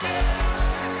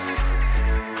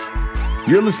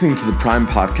You're listening to the Prime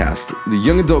Podcast, the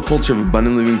young adult culture of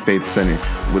Abundant Living Faith Center,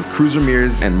 with Cruz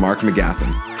Ramirez and Mark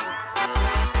McGaffin.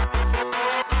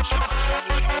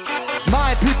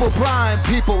 My people, Prime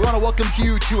people, want to welcome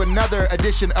you to another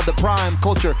edition of the Prime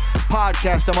Culture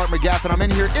Podcast. I'm Mark McGaffin. I'm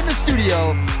in here in the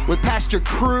studio with Pastor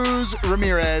Cruz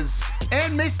Ramirez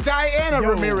and Miss Diana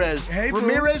Ramirez. Hey, boo.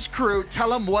 Ramirez crew,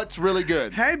 tell them what's really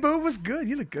good. Hey, boo, what's good?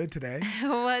 You look good today.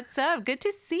 What's up? Good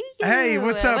to see you. Hey,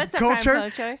 what's up, culture?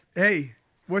 Prime Culture? Hey,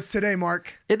 what's today,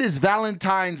 Mark? It is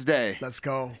Valentine's Day. Let's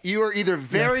go. You are either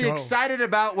very excited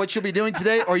about what you'll be doing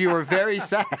today, or you are very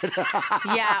sad.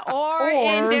 Yeah, or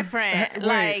indifferent. Wait,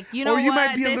 like, you know or you what?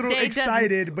 might be a This little day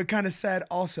excited, but kind of sad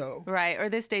also. Right, or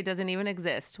this day doesn't even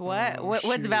exist. What? Oh, What's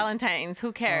shoot. Valentine's?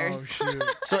 Who cares? Oh, shoot.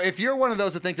 So if you're one of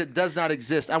those that thinks it does not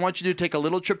exist, I want you to take a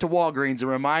little trip to Walgreens and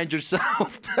remind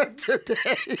yourself that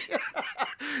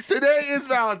today is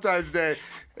Valentine's Day.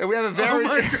 And we have a very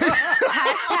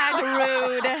Hashtag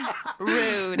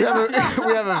rude.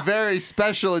 we have a very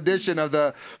special edition of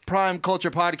the Prime Culture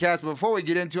Podcast. But before we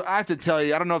get into it, I have to tell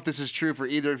you, I don't know if this is true for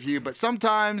either of you, but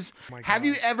sometimes, have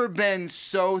you ever been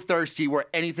so thirsty where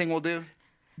anything will do?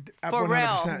 For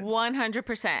 100%. real,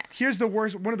 100%. Here's the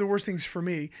worst. One of the worst things for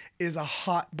me is a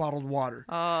hot bottled water.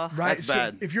 Right? That's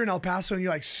bad. If you're in El Paso and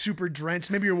you're like super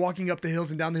drenched, maybe you're walking up the hills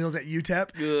and down the hills at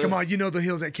UTEP. Come on, you know the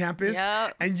hills at campus,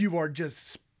 Yep. and you are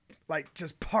just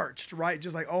parched, right?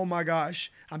 Just like, oh my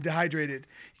gosh, I'm dehydrated.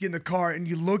 You get in the car and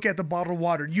you look at the bottled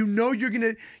water. You know you're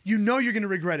gonna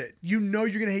regret it. You know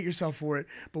you're gonna hate yourself for it.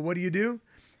 But what do?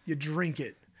 You drink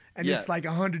it. And Yeah. it's like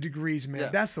 100 degrees, man. Yeah.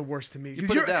 That's the worst to me. You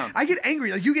put it down. I get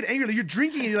angry. Like you get angry. Like you're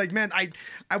drinking and you're like, man,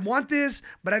 I want this,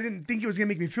 but I didn't think it was gonna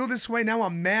make me feel this way. Now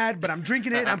I'm mad, but I'm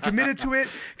drinking it. I'm committed to it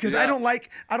because Yeah. I don't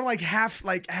like half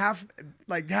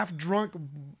drunk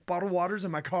bottled waters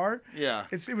in my car. Yeah.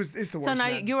 It's the worst. So now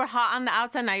man. you were hot on the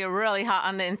outside, now you're really hot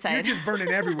on the inside. You're just burning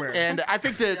everywhere. And I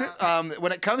think that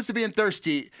when it comes to being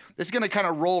thirsty, it's going to kind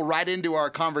of roll right into our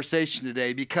conversation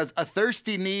today because a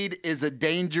thirsty need is a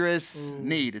dangerous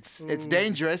need. It's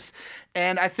dangerous.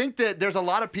 And I think that there's a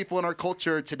lot of people in our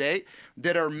culture today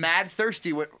that are mad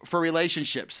thirsty for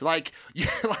relationships. Like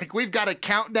we've got a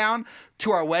countdown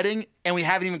to our wedding and we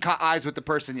haven't even caught eyes with the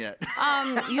person yet.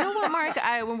 You know what, Mark?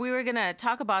 When we were going to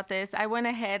talk about this, I went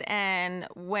ahead and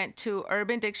went to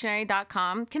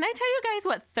urbandictionary.com. Can I tell you guys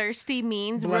what thirsty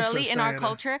means Bless really us, in our Diana.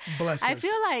 culture? Bless I us.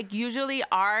 feel like usually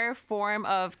our form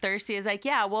of thirsty is like,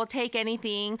 yeah, we'll take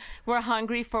anything. We're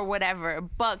hungry for whatever.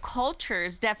 But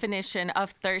culture's definition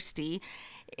of thirsty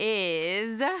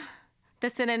is the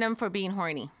synonym for being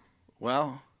horny.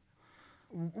 Well,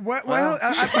 well,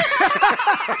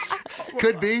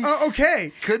 could be.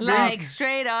 okay. Could be. Like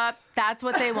straight up, that's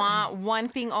what they want. One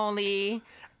thing only.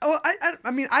 Oh,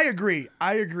 I mean, I agree.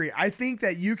 I think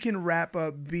that you can wrap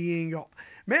up being.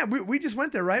 Man, we just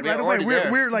went there, right? Yeah, Right away. already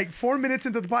there. We're like 4 minutes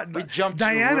into the pot. We jumped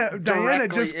Diana directly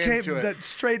just came into it.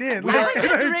 straight in. I was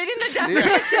just reading the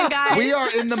definition, guys. We are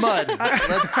in the mud.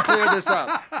 Let's clear this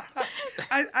up.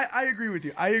 I agree with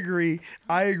you. I agree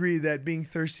that being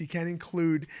thirsty can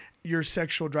include your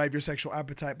sexual drive, your sexual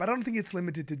appetite, but I don't think it's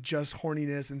limited to just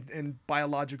horniness and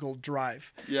biological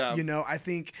drive. Yeah. You know, I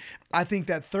think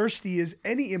that thirsty is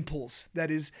any impulse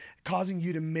that is causing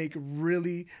you to make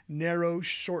really narrow,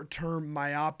 short-term,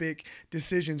 myopic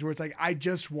decisions where it's like, I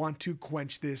just want to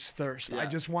quench this thirst. Yeah. I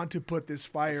just want to put this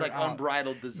fire It's like out.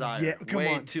 unbridled desire. Yeah, come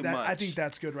Way on. too That- much. I think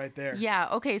that's good right there. Yeah,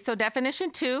 okay, so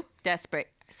definition 2, desperate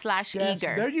 /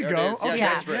 eager. There you There it go. is. Yeah, Okay.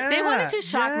 Yeah, desperate. they wanted to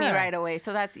shock me Yeah. right away,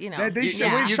 so that's, you know. They should-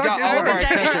 yeah. we You shocked got it all of our worked.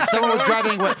 attention. Someone was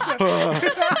driving with.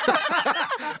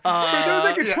 There was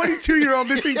like a 22-year-old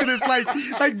listening to this,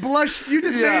 like blush. You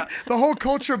just Yeah. made the whole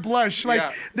culture blush. Like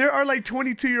Yeah. there are like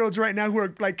 22-year-olds right now who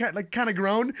are like kind of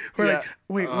grown, who are Yeah.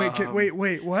 like,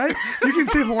 wait, what? You can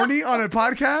say horny on a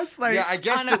podcast? Like, Yeah, I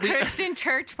guess On a that we Christian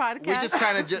church podcast. we just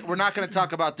kind of we're not going to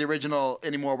talk about the original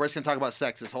anymore. We're just going to talk about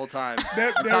sex this whole time.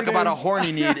 There Talk it about a is.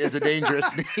 horny need is a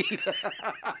dangerous need.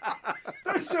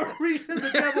 there's a reason the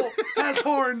devil has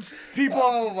horns, people.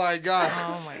 Oh my god.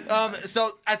 Oh my God.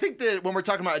 So I think that when we're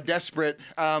talking about a desperate,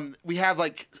 we have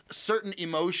like certain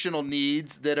emotional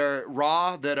needs that are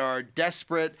raw, that are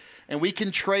desperate, and we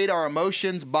can trade our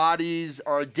emotions, bodies,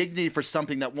 our dignity for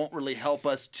something that won't really help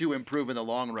us to improve in the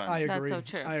long run. I That's agree. so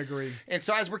true. I agree. And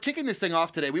so as we're kicking this thing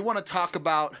off today, we want to talk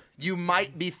about you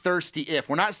might be thirsty if.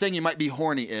 We're not saying you might be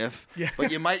horny if, Yeah.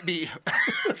 but you might be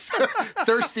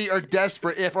thirsty or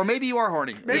desperate if, or maybe you are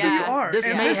horny. Maybe Yeah. you are. This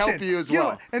And may listen, help you as know,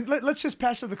 well. and let's just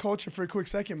pass to the culture for a quick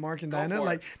second, Mark and Diana. for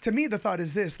Like, to me, the thought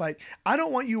is this: like, I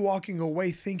don't want you walking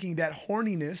away thinking that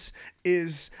horniness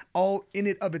is all in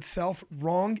it of itself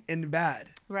wrong and bad.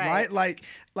 Right. Like,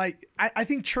 like I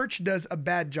think church does a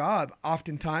bad job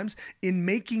oftentimes in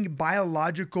making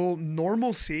biological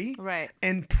normalcy Right.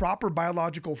 and proper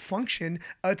biological function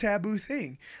a taboo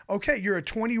thing. Okay, you're a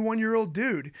 21-year-old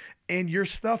dude and your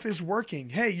stuff is working.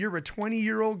 Hey, you're a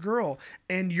 20-year-old girl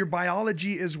and your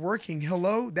biology is working.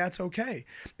 Hello, that's okay.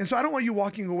 And so I don't want you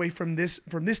walking away from this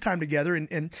time together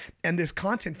and this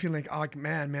content feeling like, oh,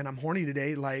 man, I'm horny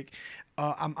today. Like,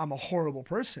 I'm a horrible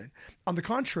person. On the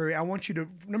contrary, I want you to,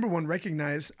 number one,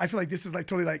 recognize, I feel like this is like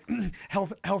totally like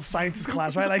health sciences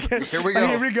class, right? Like, Here we go.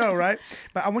 Here we go, right?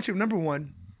 But I want you to, number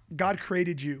one, God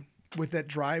created you with that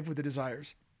drive, with the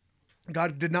desires.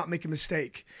 God did not make a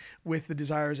mistake with the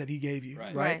desires that he gave you,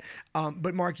 right?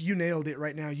 But Mark, you nailed it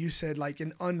right now. You said like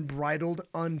an unbridled,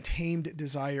 untamed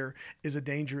desire is a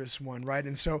dangerous one, right?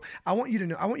 And so I want you to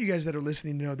know, I want you guys that are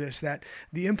listening to know this, that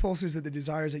the impulses, that the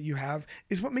desires that you have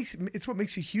is what makes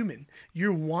you human.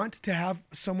 Your want to have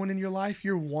someone in your life,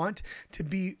 your want to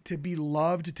be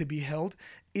loved, to be held,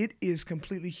 it is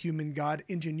completely human. God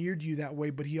engineered you that way,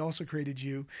 but he also created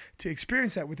you to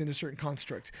experience that within a certain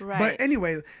construct. Right. But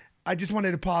anyway, I just wanted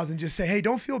to pause and just say, hey,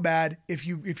 don't feel bad if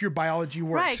your biology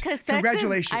works. Right, because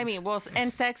congratulations.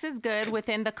 and sex is good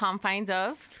within the confines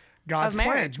of God's plan,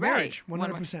 marriage, marriage, right.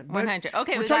 100%. 100.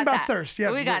 Okay, we're we talking got about that. thirst.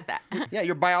 Yeah, we got that. Yeah,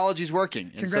 your biology's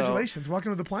working. And so Congratulations,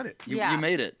 welcome to the planet. you Yeah.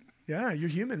 made it. Yeah, you're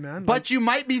human, man. But you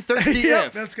might be thirsty yeah,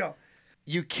 if let's go.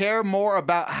 you care more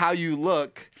about how you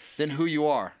look than who you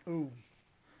are. Ooh.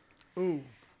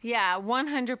 Yeah,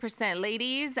 100%.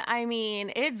 Ladies, I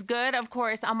mean, it's good. Of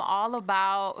course, I'm all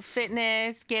about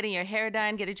fitness, getting your hair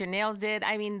done, getting your nails did.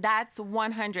 I mean, that's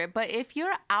 100. But if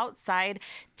your outside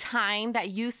time that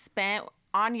you spent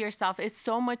on yourself is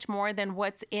so much more than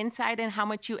what's inside, and how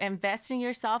much you invest in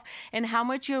yourself and how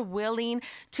much you're willing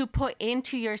to put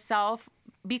into yourself,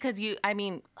 because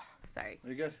sorry. Are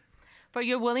you good? For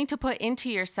you're willing to put into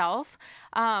yourself.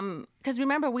 Because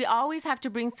remember, we always have to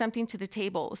bring something to the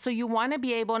table. So you want to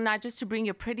be able not just to bring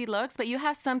your pretty looks, but you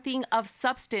have something of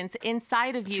substance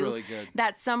inside of you really good.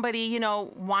 that somebody,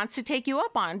 wants to take you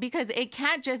up on. Because it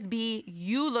can't just be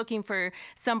you looking for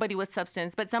somebody with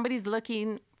substance, but somebody's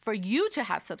looking for you to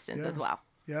have substance as well.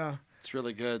 Yeah. It's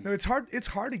really good. No, it's hard. It's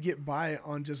hard to get by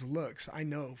on just looks. I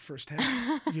know firsthand.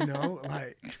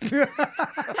 Like.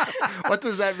 What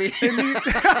does that mean?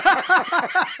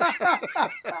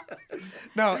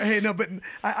 No, but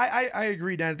I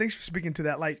agree, Dan. Thanks for speaking to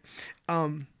that. Like,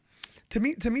 to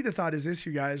me, the thought is this,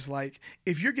 you guys. Like,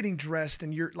 if you're getting dressed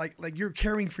and you're like you're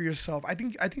caring for yourself, I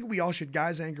think we all should,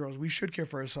 guys and girls, we should care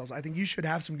for ourselves. I think you should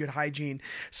have some good hygiene,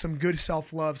 some good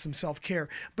self-love, some self-care.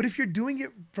 But if you're doing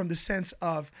it from the sense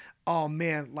of, oh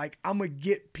man, like I'm gonna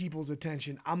get people's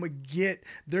attention.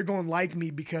 They're gonna like me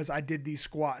because I did these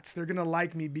squats. They're gonna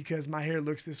like me because my hair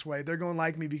looks this way. They're gonna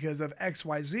like me because of X,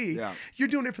 Y, Z. Yeah. You're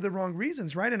doing it for the wrong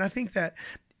reasons, right? And I think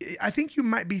you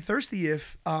might be thirsty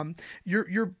if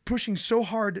you're pushing so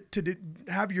hard to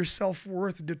have your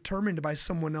self-worth determined by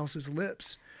someone else's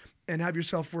lips, and have your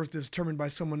self-worth determined by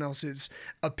someone else's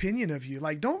opinion of you.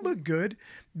 Like, don't look good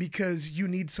because you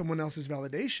need someone else's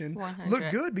validation. 100. Look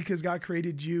good because God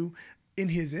created you in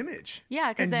his image.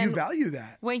 Yeah, 'cause and then you value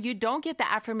that. When you don't get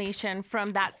the affirmation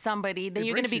from that somebody, then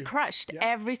you're going to breaks be you. crushed Yeah.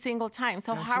 every single time.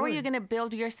 So how are Absolutely. you going to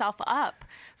build yourself up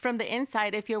from the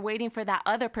inside if you're waiting for that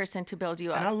other person to build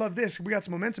you up? And I love this. We got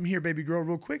some momentum here, baby girl,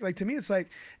 real quick. Like, to me, it's like,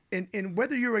 and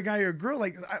whether you're a guy or a girl,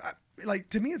 like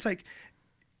to me, it's like,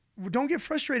 don't get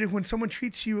frustrated when someone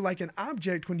treats you like an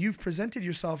object when you've presented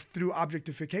yourself through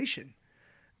objectification.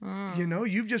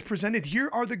 You've just presented, here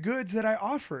are the goods that I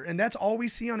offer. And that's all we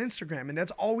see on Instagram. And that's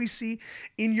all we see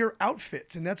in your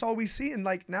outfits. And that's all we see. And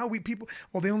like now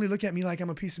they only look at me like I'm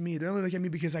a piece of meat. They only look at me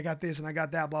because I got this and I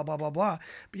got that, blah, blah, blah, blah.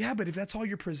 But if that's all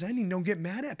you're presenting, don't get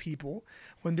mad at people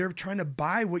when they're trying to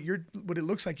buy what it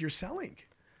looks like you're selling.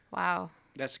 Wow.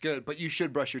 That's good, but you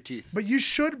should brush your teeth. But you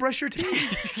should brush your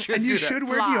teeth. should and you do that. should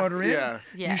wear Floss. deodorant. Yeah.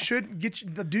 You Yes.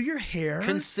 should do your hair.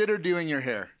 Consider doing your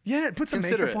hair. Yeah, put some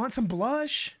Consider makeup it. on, some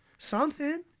blush,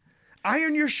 something.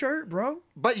 Iron your shirt, bro.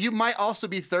 But you might also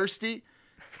be thirsty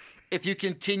if you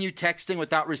continue texting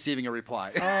without receiving a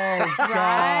reply. Oh,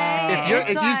 Right?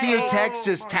 If you see your like, text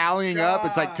just tallying up,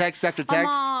 it's like text after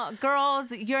text.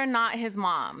 Girls, you're not his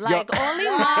mom. Yo- Like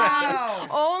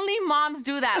only moms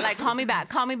do that. Like, call me back,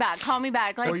 call me back, call me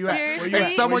back. Like, Where you at? Where you seriously. at? And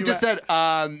someone you just said,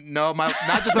 no,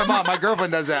 not just my mom, my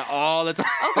girlfriend does that all the time.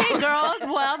 Okay, girls,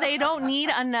 well, they don't need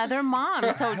another mom.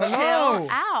 So Hello. chill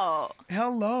out.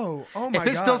 Hello. Oh my If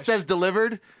god. it still says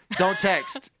delivered, don't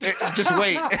text. Just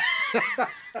wait.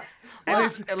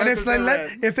 and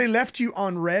if they left you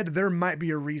on red, there might be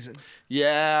a reason.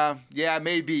 Yeah,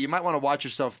 maybe. You might want to watch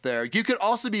yourself there. You could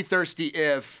also be thirsty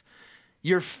if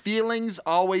your feelings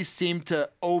always seem to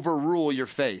overrule your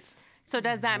faith. So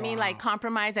does that mean like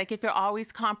compromise? Like if you're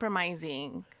always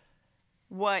compromising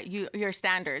your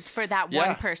standards for that Yeah.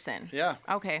 one person? Yeah.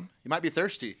 Okay. You might be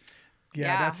thirsty.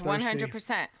 Yeah, that's thirsty.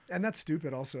 100%. And that's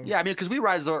stupid also. Yeah, I mean, because we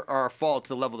rise our fall to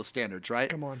the level of the standards, right?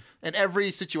 Come on. And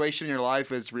every situation in your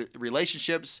life is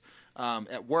relationships,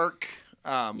 at work,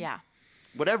 Yeah.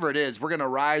 whatever it is, we're going to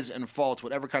rise and fall to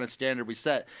whatever kind of standard we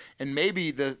set. And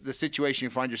maybe the situation you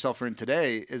find yourself in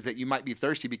today is that you might be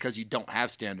thirsty because you don't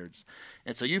have standards.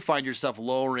 And so you find yourself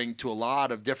lowering to a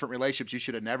lot of different relationships you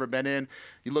should have never been in.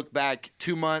 You look back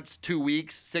 2 months, 2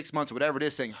 weeks, 6 months, whatever it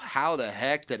is, saying, how the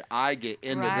heck did I get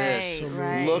into this?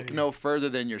 Right. Look no further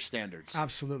than your standards.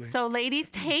 Absolutely. So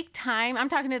ladies, take time. I'm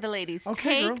talking to the ladies.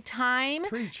 Okay, girl. Take time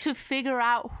Preach. to figure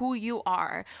out who you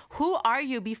are. Who are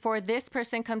you before this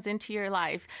person comes into your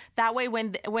life? That way,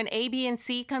 when A, B, and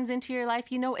C comes into your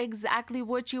life, you know exactly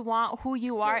what you want, who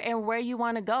you are, and where you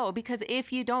want to go. Because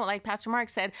if you don't, like Pastor Mark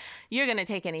said, you're going to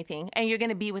take anything, and you're going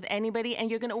to be with anybody,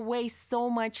 and you're going to waste so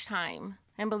much time.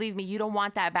 And believe me, you don't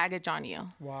want that baggage on you.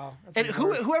 Wow. That's And a good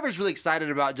word. whoever's really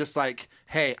excited about just like,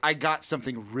 hey, I got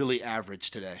something really average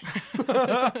today.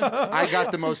 I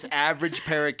got the most average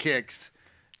pair of kicks.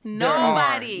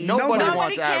 Nobody. Nobody Nobody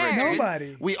wants cares. average.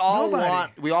 Nobody. We all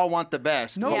Nobody. want the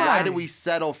best. Nobody. Why do we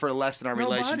settle for less in our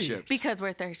Nobody. relationships? Because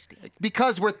we're thirsty.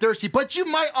 Because we're thirsty. But you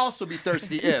might also be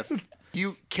thirsty if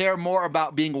you care more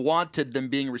about being wanted than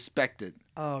being respected.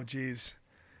 Oh, geez.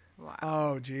 Wow.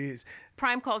 Oh, geez.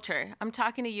 Prime culture. I'm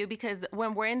talking to you because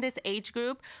when we're in this age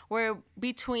group, we're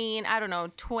between, I don't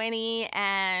know, 20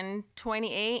 and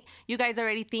 28. You guys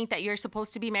already think that you're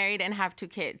supposed to be married and have 2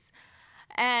 kids.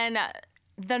 And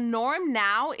the norm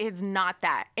now is not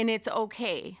that, and it's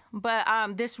okay. But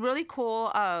this really cool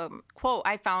quote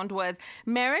I found was,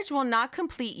 marriage will not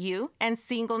complete you and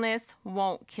singleness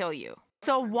won't kill you.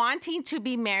 So wanting to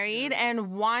be married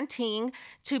and wanting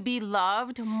to be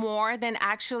loved more than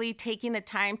actually taking the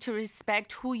time to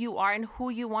respect who you are and who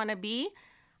you want to be,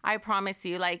 I promise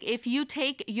you, like if you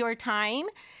take your time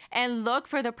and look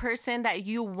for the person that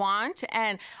you want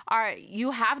and you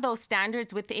have those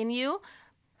standards within you,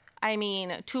 I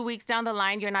mean, 2 weeks down the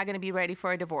line, you're not going to be ready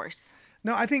for a divorce.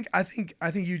 No, I think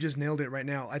you just nailed it right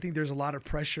now. I think there's a lot of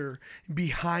pressure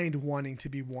behind wanting to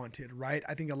be wanted, right?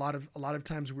 I think a lot of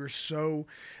times we're so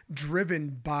driven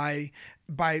by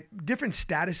different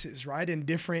statuses, right? And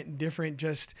different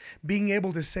just being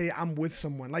able to say I'm with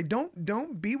someone. Like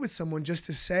don't be with someone just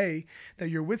to say that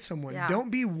you're with someone. Yeah.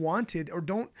 Don't be wanted, or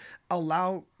don't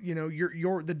allow,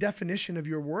 your the definition of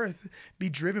your worth be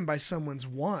driven by someone's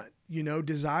want.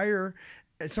 Desire,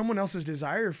 someone else's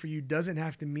desire for you doesn't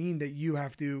have to mean that you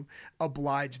have to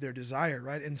oblige their desire,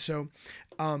 right? And so,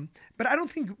 but I don't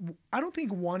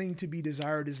think wanting to be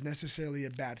desired is necessarily a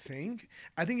bad thing.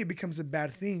 I think it becomes a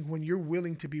bad thing when you're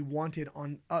willing to be wanted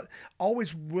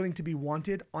always willing to be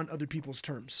wanted on other people's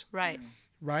terms. Right.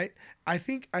 Right. I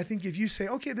think if you say,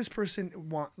 okay, this person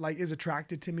is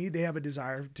attracted to me, they have a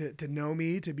desire to know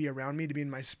me, to be around me, to be in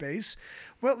my space.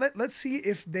 Well, let's see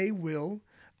if they will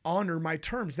honor my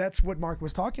terms. That's what Mark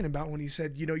was talking about when he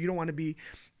said, you don't want to be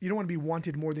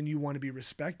wanted more than you want to be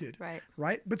respected.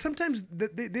 Right. But sometimes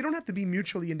they don't have to be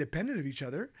mutually independent of each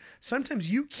other.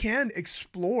 Sometimes you can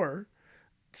explore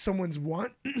someone's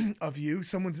want of you,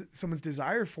 someone's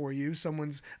desire for you,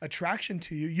 someone's attraction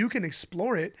to you. You can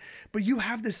explore it, but you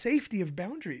have the safety of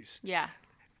boundaries. Yeah.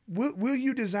 Will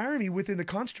you desire me within the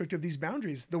construct of these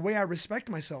boundaries? The way I respect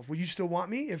myself. Will you still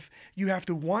want me if you have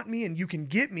to want me and you can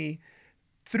get me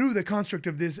through the construct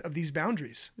of these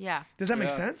boundaries? Yeah. Does that make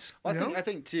sense? Well, I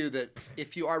think too that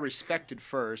if you are respected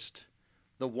first,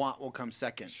 the want will come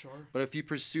second. Sure. But if you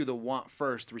pursue the want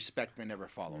first, the respect may never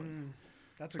follow it.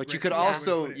 That's But you could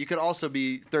also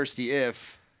be thirsty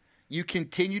if you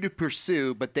continue to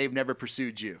pursue, but they've never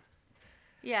pursued you.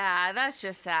 Yeah, that's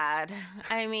just sad.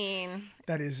 I mean,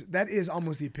 that is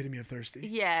almost the epitome of thirsty.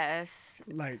 yes.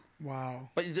 Like, wow.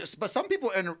 But some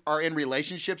people are in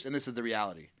relationships, and this is the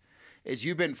reality, is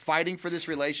you've been fighting for this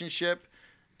relationship,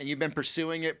 and you've been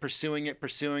pursuing it,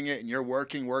 and you're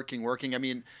working. I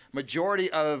mean, majority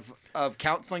of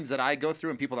counselings that I go through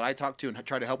and people that I talk to and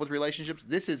try to help with relationships,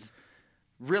 this is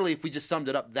really, if we just summed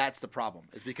it up, that's the problem.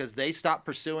 Is because they stopped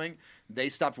pursuing, they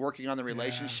stopped working on the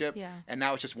relationship, Yeah. and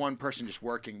now it's just one person just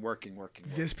working. So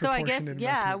I Disproportionate guess,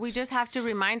 investments. we just have to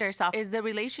remind ourselves, is the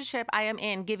relationship I am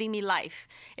in giving me life?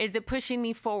 Is it pushing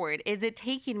me forward? Is it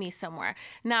taking me somewhere?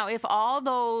 Now, if all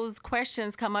those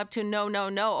questions come up to no,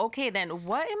 okay, then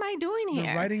what am I doing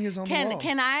here? The writing is on the wall.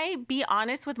 Can I be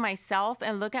honest with myself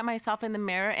and look at myself in the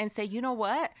mirror and say, you know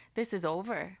what? This is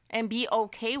over, and be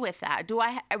okay with that? Do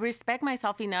I respect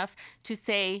myself enough to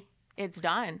say, it's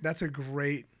done. That's a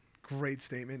great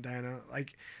statement, Diana.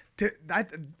 Like,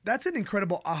 that's an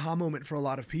incredible aha moment for a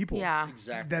lot of people. Yeah.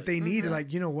 Exactly. That they need,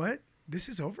 like, you know what? This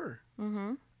is over.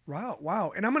 Mm-hmm.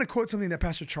 Wow. And I'm going to quote something that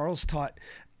Pastor Charles taught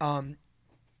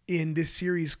in this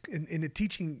series, in a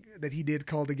teaching that he did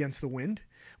called Against the Wind,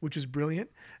 which was brilliant.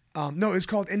 No, it's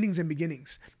called Endings and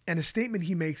Beginnings. And a statement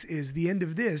he makes is, the end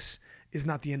of this is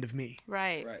not the end of me.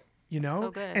 Right. You know,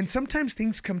 So good. and sometimes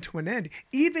things come to an end,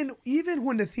 even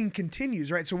when the thing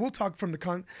continues, right? So we'll talk from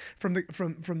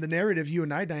the narrative, you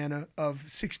and I, Diana, of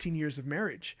 16 years of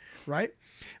marriage, right?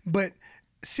 But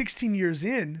 16 years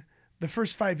in, the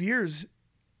first 5 years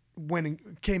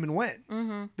came and went.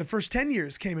 Mm-hmm. The first 10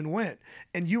 years came and went,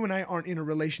 and you and I aren't in a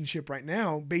relationship right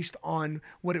now based on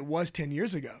what it was 10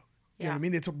 years ago. You know what I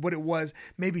mean? It's what it was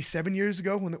maybe 7 years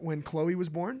ago when Chloe was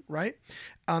born, right?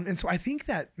 And so I think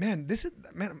that, man,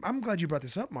 I'm glad you brought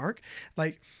this up, Mark.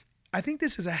 Like, I think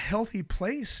this is a healthy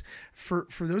place for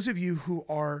those of you who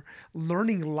are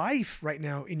learning life right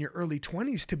now in your early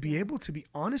 20s to be able to be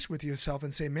honest with yourself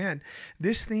and say, man,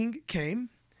 this thing came,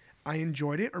 I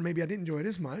enjoyed it, or maybe I didn't enjoy it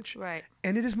as much, Right.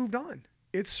 and it has moved on.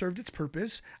 It served its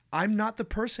purpose. I'm not the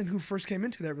person who first came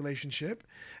into that relationship,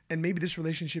 and maybe this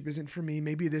relationship isn't for me.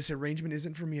 Maybe this arrangement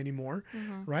isn't for me anymore,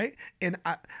 right? And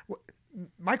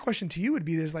my question to you would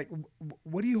be this, like,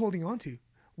 what are you holding on to?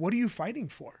 What are you fighting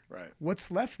for? Right.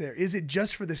 What's left there? Is it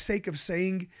just for the sake of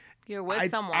saying, You're with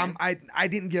someone. I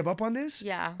didn't give up on this?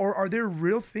 Yeah. Or are there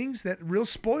real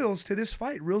spoils to this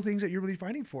fight, real things that you're really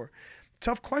fighting for?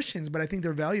 Tough questions, but I think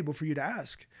they're valuable for you to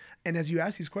ask. And as you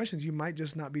ask these questions, you might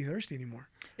just not be thirsty anymore.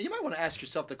 And you might want to ask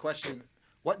yourself the question,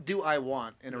 what do I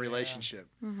want in a relationship?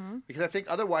 Mm-hmm. Because I think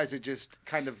otherwise it just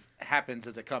kind of happens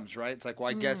as it comes, right? It's like, well,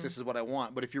 I guess this is what I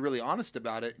want. But if you're really honest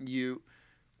about it and you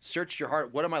search your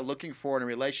heart, what am I looking for in a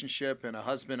relationship, in a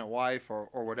husband, a wife, or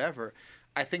whatever,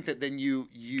 I think that then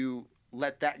you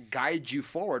let that guide you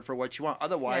forward for what you want.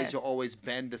 Otherwise, Yes. you'll always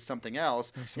bend to something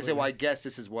else and say, well, I guess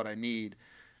this is what I need.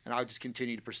 And I'll just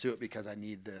continue to pursue it because I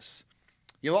need this.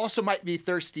 You also might be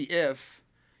thirsty if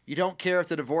you don't care if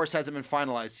the divorce hasn't been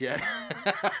finalized yet.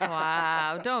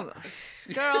 Wow.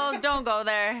 Girls, don't go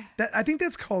there. I think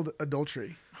that's called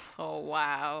adultery. Oh,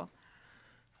 wow.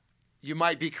 You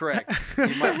might be correct.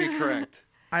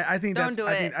 I think Don't do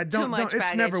it. Too much It's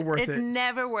baggage. never worth It's it.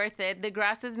 never worth it. The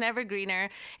grass is never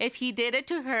greener. If he did it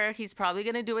to her, he's probably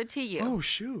going to do it to you. Oh,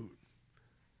 shoot.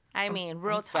 I mean,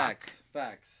 real talk.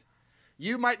 Facts.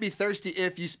 You might be thirsty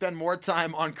if you spend more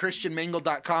time on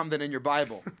christianmingle.com than in your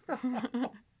Bible.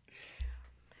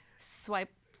 Swipe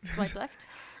left.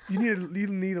 You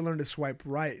need to learn to swipe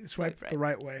right. Swipe right. the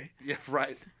right way. Yeah,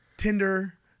 right.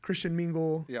 Tinder, Christian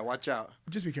Mingle. Yeah, watch out.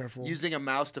 Just be careful. Using a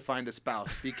mouse to find a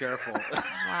spouse. Be careful.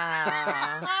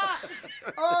 Wow.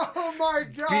 Oh my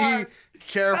God. Be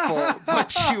careful.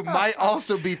 But you might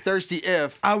also be thirsty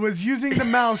if I was using the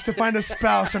mouse to find a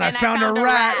spouse and I And found a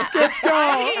rat. Let's go.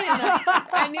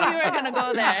 I knew you were going to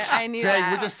go there. I knew Dang,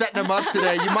 that. we're just setting them up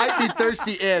today. You might be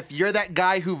thirsty if you're that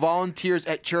guy who volunteers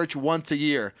at church once a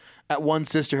year at one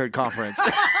sisterhood conference.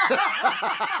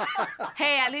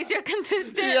 Hey, at least you're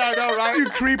consistent. Yeah, I know, right? You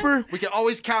creeper. We can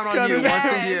always count on Got you it.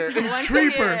 once a year. Once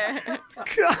Creeper. A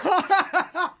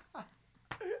year.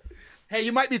 Hey,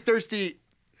 you might be thirsty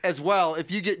as well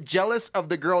if you get jealous of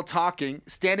the girl talking,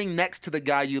 standing next to the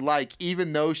guy you like,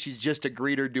 even though she's just a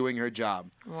greeter doing her job.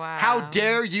 Wow. How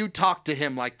dare you talk to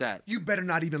him like that? You better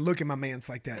not even look at my mans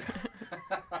like that.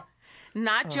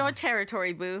 Not your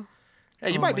territory, boo.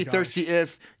 Hey, you Oh might my be gosh. thirsty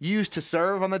if you used to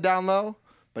serve on the down low,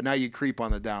 but now you creep on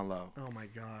the down low. Oh my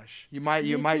gosh. You might be.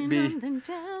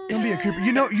 Don't be a creeper.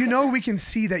 You know we can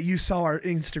see that you saw our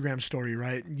Instagram story,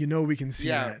 right? You know we can see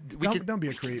Yeah, that. Don't be a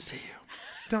we can creep. see you.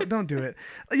 Don't do it.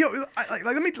 Yo,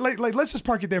 let's just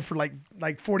park it there for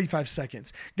like 45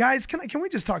 seconds, guys. Can we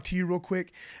just talk to you real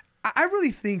quick? I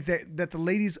really think that the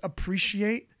ladies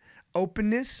appreciate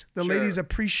openness. The Sure. ladies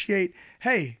appreciate,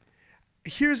 hey,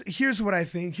 here's what I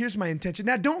think. Here's my intention.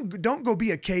 Now don't go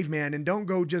be a caveman and don't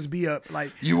go just be a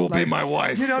like. You will be my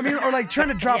wife. You know what I mean? Or like trying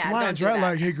to drop Yeah, don't lines, do right? that.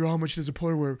 Like, hey girl, how much does a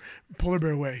polar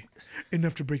bear weigh?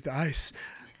 Enough to break the ice.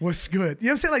 What's good? You know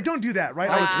what I'm saying? Like, don't do that, right?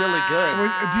 That Like, was really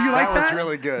good. do you like that? That was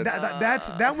really good.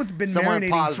 That one's been Someone marinating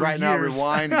pause for right now, years.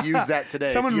 rewind, and use that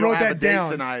today. Someone You don't wrote have that a date down.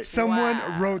 tonight. Someone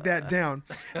Wow. wrote that down.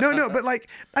 No, but like,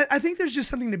 I think there's just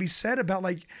something to be said about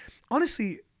like,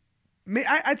 honestly,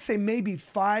 I'd say maybe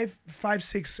 5,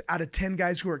 6 out of 10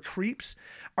 guys who are creeps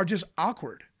are just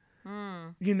awkward.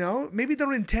 You know, maybe they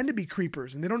don't intend to be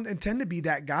creepers and they don't intend to be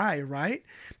that guy, right?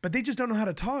 But they just don't know how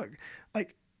to talk.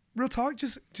 Like, real talk,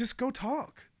 just go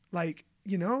talk. Like,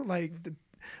 you know, like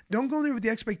Don't go there with the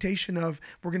expectation of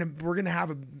we're gonna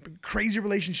have a crazy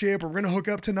relationship or we're gonna hook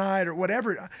up tonight or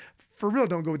whatever. For real,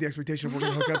 don't go with the expectation of we're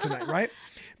gonna hook up tonight, right?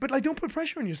 But like, don't put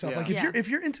pressure on yourself. Yeah. Like if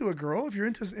you're into a girl, if you're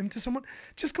into someone,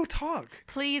 just go talk.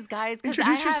 Please, guys, because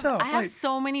Introduce yourself, I have like-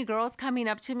 so many girls coming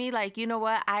up to me like, you know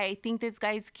what, I think this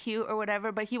guy's cute or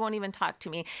whatever, but he won't even talk to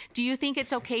me. Do you think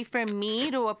it's okay for me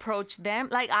to approach them?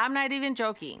 Like, I'm not even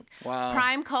joking. Wow.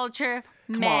 Prime culture,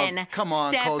 men, come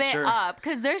on, step culture. it up,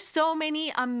 because there's so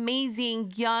many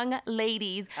amazing young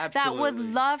ladies that would Absolutely.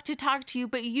 love to talk to you,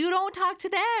 but you don't talk to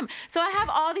them. So I have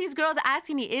all these girls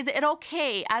asking me, is it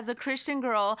okay as a Christian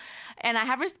girl, and I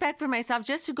have respect for myself,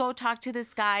 just to go talk to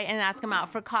this guy and ask him out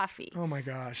for coffee? Oh my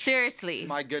gosh. Seriously.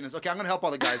 My goodness. Okay, I'm gonna help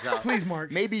all the guys out. Please,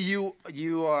 Mark. Maybe you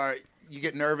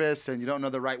get nervous and you don't know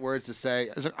the right words to say.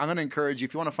 I'm gonna encourage you,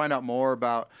 if you want to find out more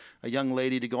about a young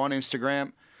lady, to go on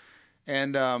Instagram,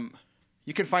 and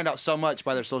you can find out so much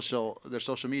by their social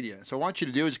media. So what I want you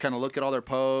to do is kind of look at all their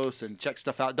posts and check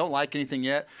stuff out. Don't like anything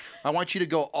yet. I want you to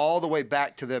go all the way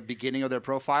back to the beginning of their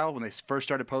profile when they first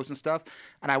started posting stuff,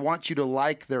 and I want you to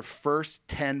like their first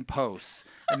 10 posts,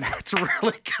 and that's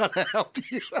really gonna help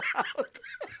you out.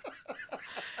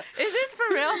 Is this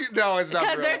for real? No, it's not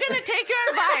Because for they're real. going to take your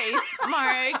advice,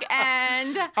 Mark,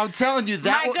 and I'm telling you,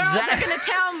 that my will, girls that, are going to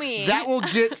tell me. that will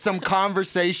get some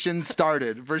conversation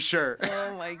started for sure.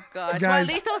 Oh, my gosh. Well, Guys-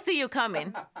 at least they'll see you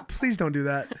coming. Please don't do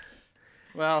that.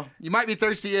 Well, you might be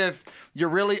thirsty if you're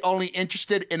really only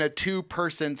interested in a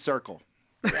 2-person circle.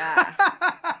 Yeah.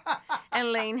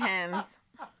 And laying hands.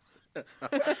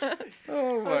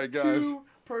 Oh my gosh.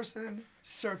 2-person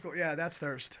circle. Yeah, that's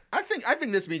thirst. I think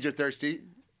this means you're thirsty.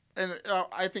 And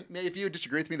I think if you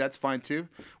disagree with me, that's fine too.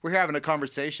 We're having a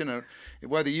conversation.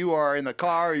 Whether you are in the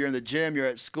car, or you're in the gym, you're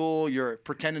at school, you're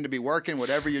pretending to be working,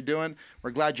 whatever you're doing,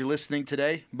 we're glad you're listening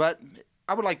today. But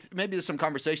I would like maybe there's some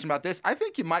conversation about this. I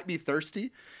think you might be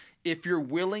thirsty if you're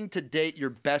willing to date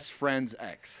your best friend's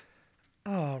ex.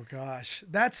 Oh gosh,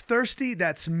 that's thirsty.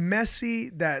 That's messy.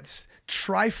 That's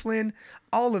trifling.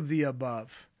 All of the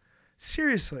above.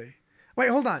 Seriously. Wait,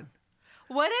 hold on.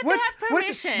 What if they have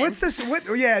permission? What's this? What?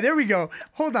 Yeah, there we go.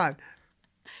 Hold on.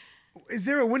 Is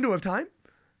there a window of time?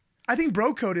 I think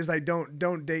bro code is like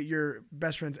don't date your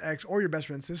best friend's ex or your best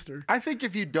friend's sister. I think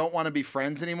if you don't want to be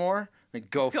friends anymore, then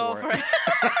go for it.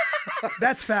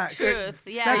 That's facts. Truth.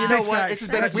 Yeah. That's You big know what? facts.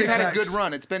 We've big had a facts. good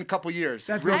run. It's been a couple years.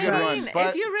 That's Real big good facts. run. I mean, But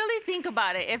if you really think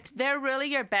about it, if they're really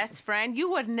your best friend, you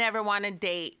would never want to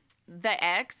date the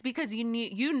ex because you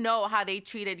know how they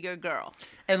treated your girl.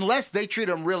 unless they treat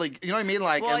them really, you know what I mean?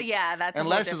 Like, Well, yeah, that's a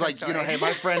whole unless it's like, different you know, story. hey,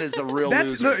 my friend is a real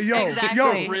That's loser. look,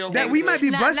 Exactly. Real that we loser. might be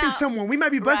Now- blessing now- someone. We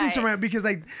might be blessing Right. someone because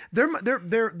like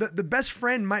the best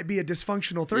friend might be a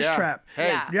dysfunctional thirst Yeah. trap. Hey.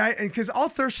 Yeah. Yeah, and because all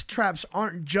thirst traps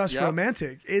aren't just Yep.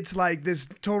 romantic. It's like this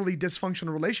totally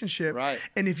dysfunctional relationship. Right.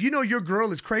 And if you know your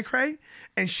girl is cray cray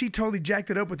and she totally jacked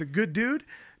it up with a good dude,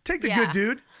 take the Yeah. good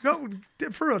dude. Go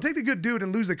for real. Take the good dude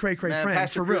and lose the cray cray Man, friend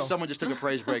Pastor for Cruz, real. someone just took a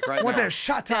praise break right Want now. that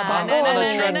shot top Nah, on? nah, nah, On the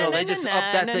nah, treadmill, nah, they nah, just nah,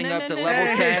 upped that nah, thing nah, up to nah, level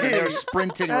nah. 10, and they're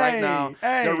sprinting right now.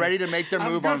 Hey, They're ready to make their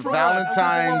I'm move good on for that.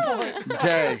 Valentine's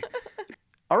Day.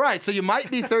 All right, so you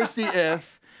might be thirsty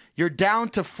if you're down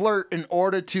to flirt in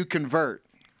order to convert.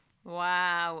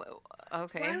 Wow.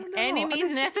 Okay. I don't know. Any I means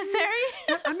mean,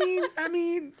 necessary? I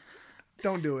mean,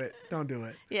 don't do it. Don't do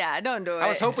it. Yeah, don't do it. I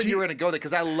was hoping you were going to go there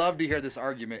because I love to hear this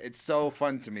argument. It's so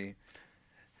fun to me.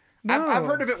 No. I've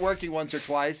heard of it working once or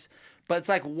twice, but it's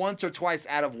like once or twice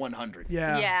out of 100.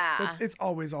 Yeah. Yeah. It's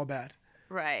always all bad.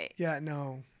 Right. Yeah,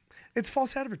 no. It's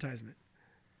false advertisement.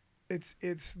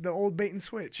 It's the old bait and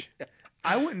switch.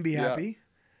 I wouldn't be Yeah. happy.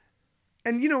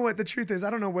 And you know what? The truth is, I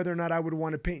don't know whether or not I would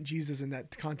want to paint Jesus in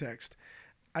that context.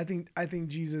 I think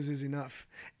Jesus is enough.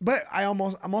 But I'm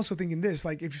also thinking this,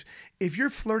 like if you're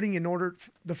flirting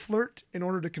the flirt in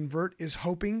order to convert is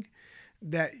hoping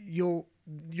that your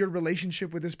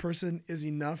relationship with this person is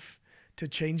enough to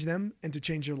change them and to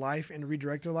change their life and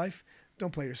redirect their life,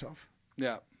 don't play yourself.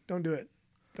 Yeah. Don't do it.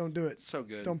 Don't do it. So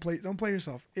good. Don't play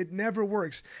yourself. It never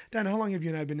works. Dan, how long have you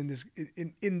and I been in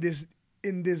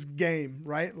this game,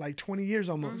 right? Like 20 years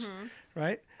almost,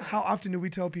 right? How often do we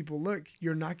tell people, look,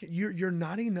 you're not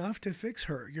enough to fix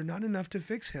her. You're not enough to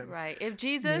fix him. Right. If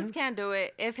Jesus can't do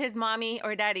it, if his mommy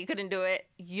or daddy couldn't do it,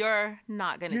 you're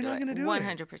not going to do it. You're not gonna do it.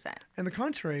 100%. And the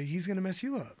contrary, he's going to mess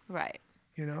you up. Right.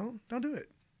 You know, don't do it.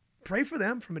 Pray for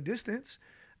them from a distance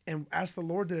and ask the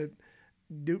Lord to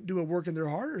do a work in their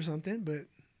heart or something, but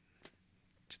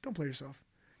just don't play yourself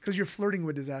because you're flirting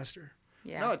with disaster.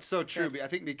 Yeah. No, it's so true. I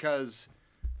think because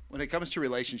when it comes to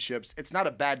relationships, it's not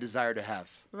a bad desire to have.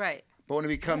 Right. But when it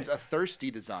becomes a thirsty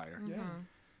desire,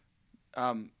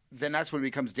 then that's when it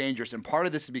becomes dangerous. And part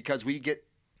of this is because we get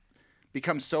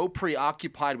become so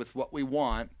preoccupied with what we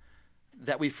want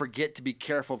that we forget to be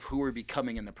careful of who we're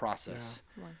becoming in the process.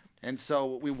 Yeah. And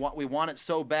so we want it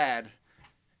so bad,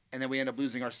 and then we end up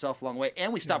losing ourselves along the way,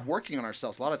 and we stop working on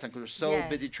ourselves a lot of times because we're so Yes.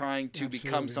 busy trying to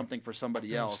become something for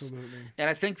somebody else. Absolutely. And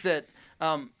I think that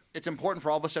it's important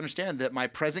for all of us to understand that my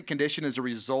present condition is a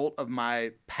result of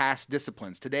my past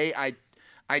disciplines. Today,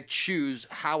 I choose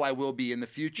how I will be in the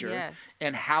future, Yes.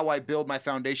 and how I build my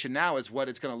foundation now is what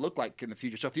it's going to look like in the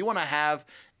future. So if you want to have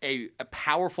a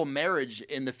powerful marriage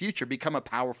in the future, become a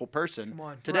powerful person Come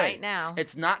on. today. Right now.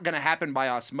 It's not going to happen by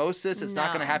osmosis. It's not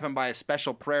going to No. happen by a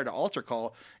special prayer to altar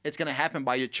call. It's going to happen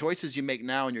by your choices you make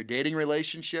now in your dating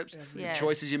relationships, the Yes.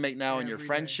 choices you make now in your Every day.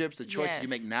 friendships, the choices you Yes.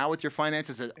 make now with your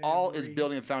finances. It all is Every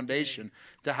building a foundation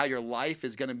to how your life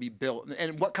is going to be built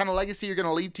and what kind of legacy you're going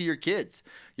to leave to your kids,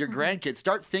 your grandkids.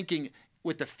 Start thinking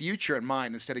with the future in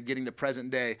mind instead of getting the present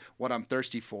day, what I'm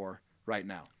thirsty for right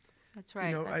now. That's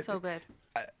right. know, That's so good.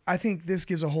 I think this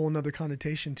gives a whole nother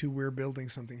connotation to we're building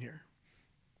something here,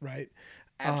 right?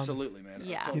 Absolutely, man.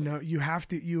 yeah. Totally. You know, you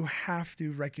have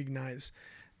to recognize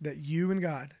that you and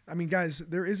God. I mean, guys,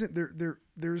 there's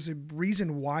a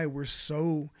reason why we're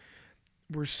so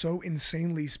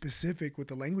insanely specific with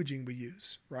the languaging we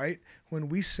use, right? When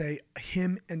we say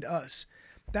him and us,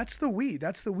 that's the we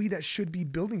that should be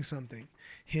building something.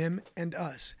 Him and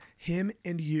us, him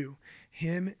and you,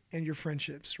 him and your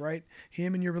friendships, right?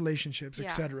 Him and your relationships, Yeah.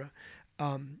 etc.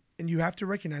 And you have to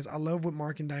recognize, I love what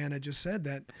Mark and Diana just said,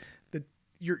 that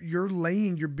you're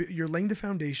laying the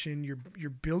foundation, you're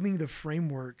building the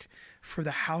framework for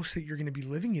the house that you're going to be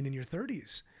living in your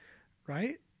 30s,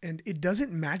 right? And it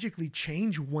doesn't magically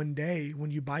change one day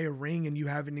when you buy a ring and you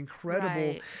have an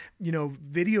incredible, Right.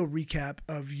 video recap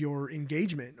of your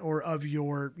engagement or of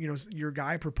your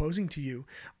guy proposing to you,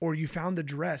 or you found the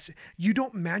dress. You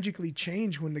don't magically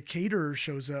change when the caterer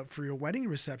shows up for your wedding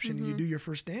reception and you do your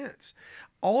first dance.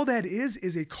 All that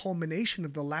is a culmination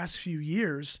of the last few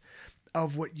years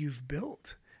of what you've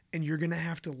built. And you're going to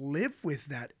have to live with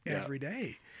that every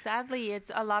day. Sadly,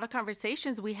 it's a lot of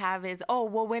conversations we have is, oh,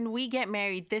 well, when we get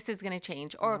married, this is going to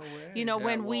change. Or,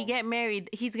 when we get married,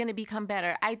 he's going to become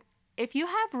better. If you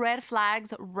have red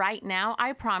flags right now,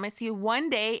 I promise you one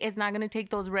day is not going to take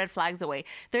those red flags away.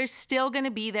 They're still going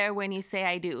to be there when you say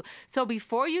I do. So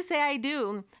before you say I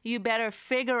do, you better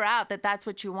figure out that that's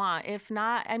what you want. If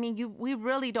not, we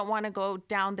really don't want to go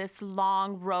down this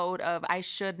long road of I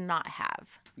should not have.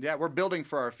 Yeah, we're building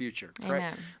for our future,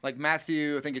 correct? Amen. Like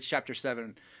Matthew, I think it's chapter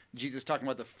 7, Jesus talking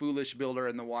about the foolish builder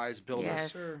and the wise builder.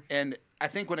 Yes. Sure. And I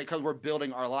think when it comes, we're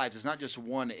building our lives, it's not just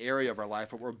one area of our life,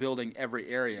 but we're building every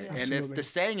area. And if Absolutely. the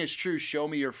saying is true, show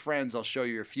me your friends, I'll show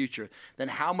you your future, then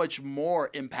how much more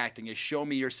impacting is show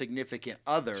me your significant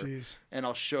other, Jeez. and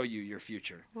I'll show you your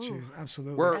future. Jeez,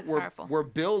 absolutely. That's powerful. We're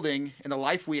building, and the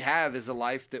life we have is a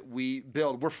life that we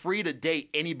build. We're free to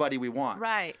date anybody we want.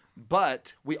 Right.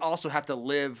 But we also have to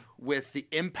live with the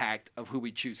impact of who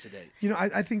we choose to date.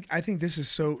 I think this is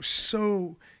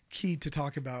so key to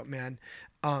talk about, man.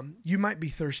 You might be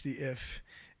thirsty if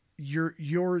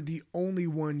you're the only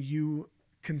one you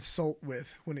consult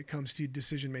with when it comes to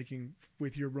decision making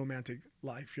with your romantic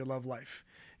life, your love life,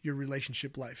 your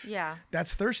relationship life. Yeah.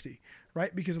 That's thirsty,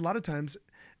 right? Because a lot of times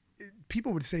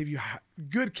people would save you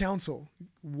good counsel,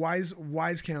 wise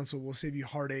counsel will save you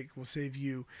heartache, will save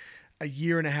you a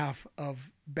year and a half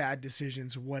of bad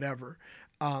decisions, whatever.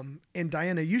 And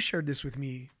Diana, you shared this with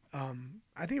me.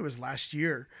 I think it was last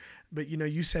year, but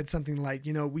you said something like,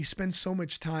 we spend so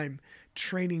much time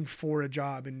training for a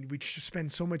job, and we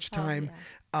spend so much time,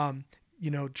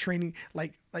 training,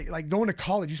 like going to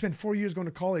college. You spend 4 years going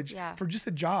to college for just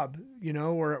a job,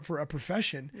 or for a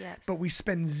profession, Yes. but we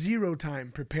spend zero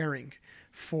time preparing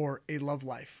for a love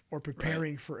life or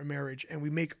preparing for a marriage. And we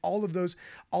make all of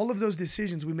those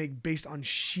decisions we make based on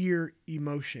sheer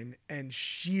emotion and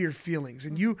sheer feelings.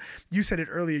 And you said it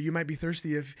earlier, you might be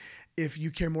thirsty if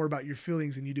you care more about your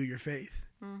feelings than you do your faith,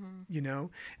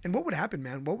 And what would happen,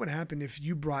 man? What would happen if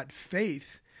you brought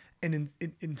faith and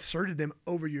inserted them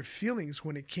over your feelings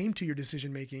when it came to your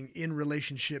decision making in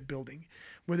relationship building,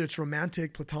 whether it's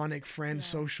romantic, platonic, friend,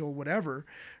 social, whatever,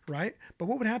 right? But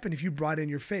what would happen if you brought in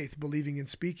your faith, believing and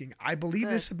speaking? I believe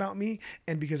this about me,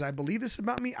 and because I believe this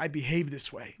about me, I behave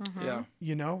this way. Yeah.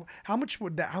 How much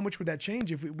would that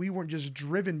change if we weren't just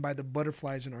driven by the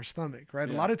butterflies in our stomach, right?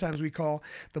 A lot of times we call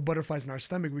the butterflies in our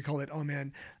stomach, we call it, oh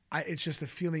man, it's just a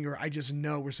feeling, or I just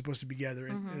know we're supposed to be together.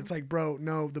 And it's like, bro,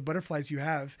 no, the butterflies you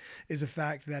have is the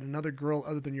fact that another girl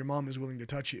other than your mom is willing to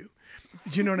touch you.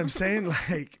 You know what I'm saying?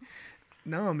 Like,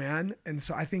 no, man. And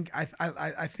so I think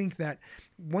that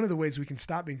one of the ways we can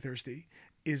stop being thirsty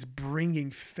is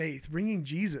bringing faith, bringing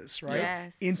Jesus, right?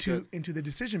 Yes. Into the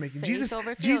decision making. Faith Jesus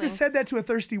over Jesus feelings. said that to a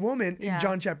thirsty woman in Yeah.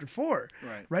 John chapter 4.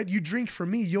 Right. Right? You drink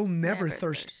from me, you'll never Never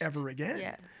thirst thirst. ever again.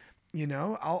 Yes. You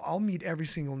know, I'll meet every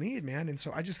single need, man. And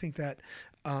so I just think that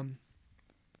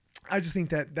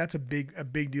that's a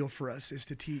big deal for us, is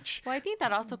to teach. Well, I think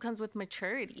that also comes with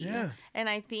maturity. Yeah. And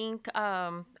I think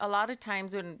a lot of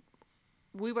times when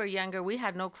we were younger, we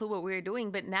had no clue what we were doing.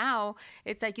 But now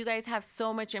it's like you guys have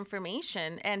so much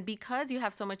information. And because you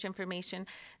have so much information,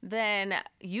 then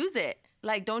use it.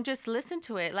 Like, don't just listen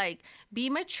to it. Like, be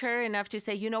mature enough to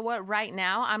say, you know what, right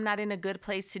now, I'm not in a good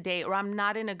place today, or I'm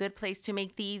not in a good place to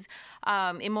make these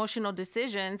emotional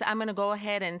decisions. I'm going to go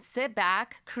ahead and sit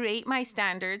back, create my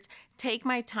standards, take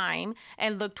my time,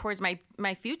 and look towards my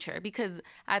future. Because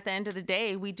at the end of the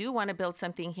day, we do want to build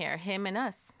something here, him and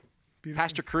us. Beautiful.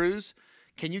 Pastor Cruz,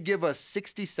 can you give us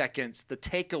 60 seconds, the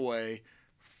takeaway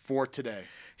for today?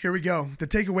 Here we go. The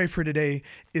takeaway for today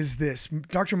is this.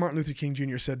 Dr. Martin Luther King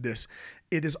Jr. said this: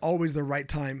 "It is always the right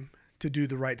time to do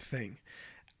the right thing."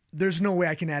 There's no way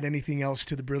I can add anything else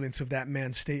to the brilliance of that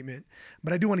man's statement,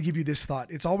 but I do want to give you this thought.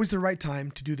 It's always the right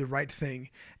time to do the right thing,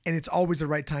 and it's always the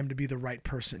right time to be the right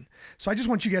person. So I just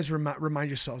want you guys to remind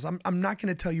yourselves. I'm not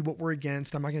going to tell you what we're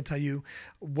against. I'm not going to tell you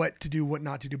what to do, what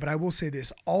not to do, but I will say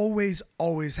this: always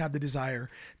have the desire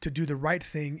to do the right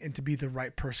thing and to be the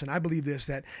right person. I believe this,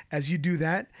 that as you do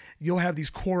that, you'll have these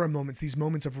Korah moments, these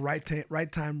moments of right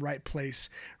time, right place,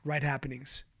 right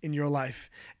happenings in your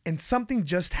life. And something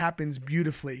just happens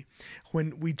beautifully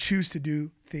when we choose to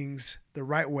do things the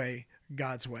right way,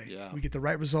 God's way. Yeah. We get the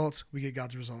right results, we get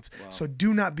God's results. Wow. So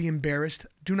do not be embarrassed,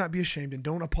 do not be ashamed, and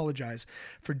don't apologize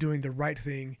for doing the right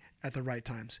thing at the right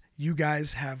times. You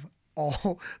guys have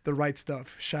all the right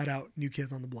stuff. Shout out New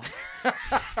Kids on the Block.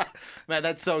 Man,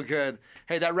 that's so good.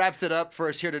 Hey, that wraps it up for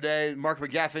us here today. Mark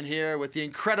McGaffin here with the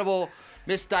incredible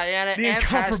Miss Diana The and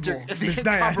incomparable Pastor Miss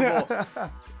Diana.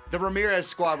 incomparable the Ramirez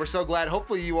squad. We're so glad.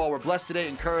 Hopefully you all were blessed today,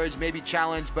 encouraged, maybe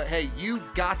challenged, but hey, you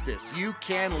got this. You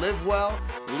can live well,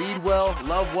 lead well,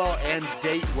 love well, and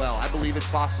date well. I believe it's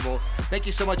possible. Thank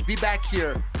you so much. Be back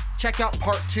here. Check out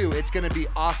part 2. It's going to be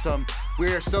awesome.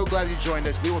 We are so glad you joined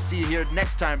us. We will see you here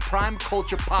next time. Prime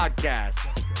Culture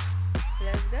Podcast.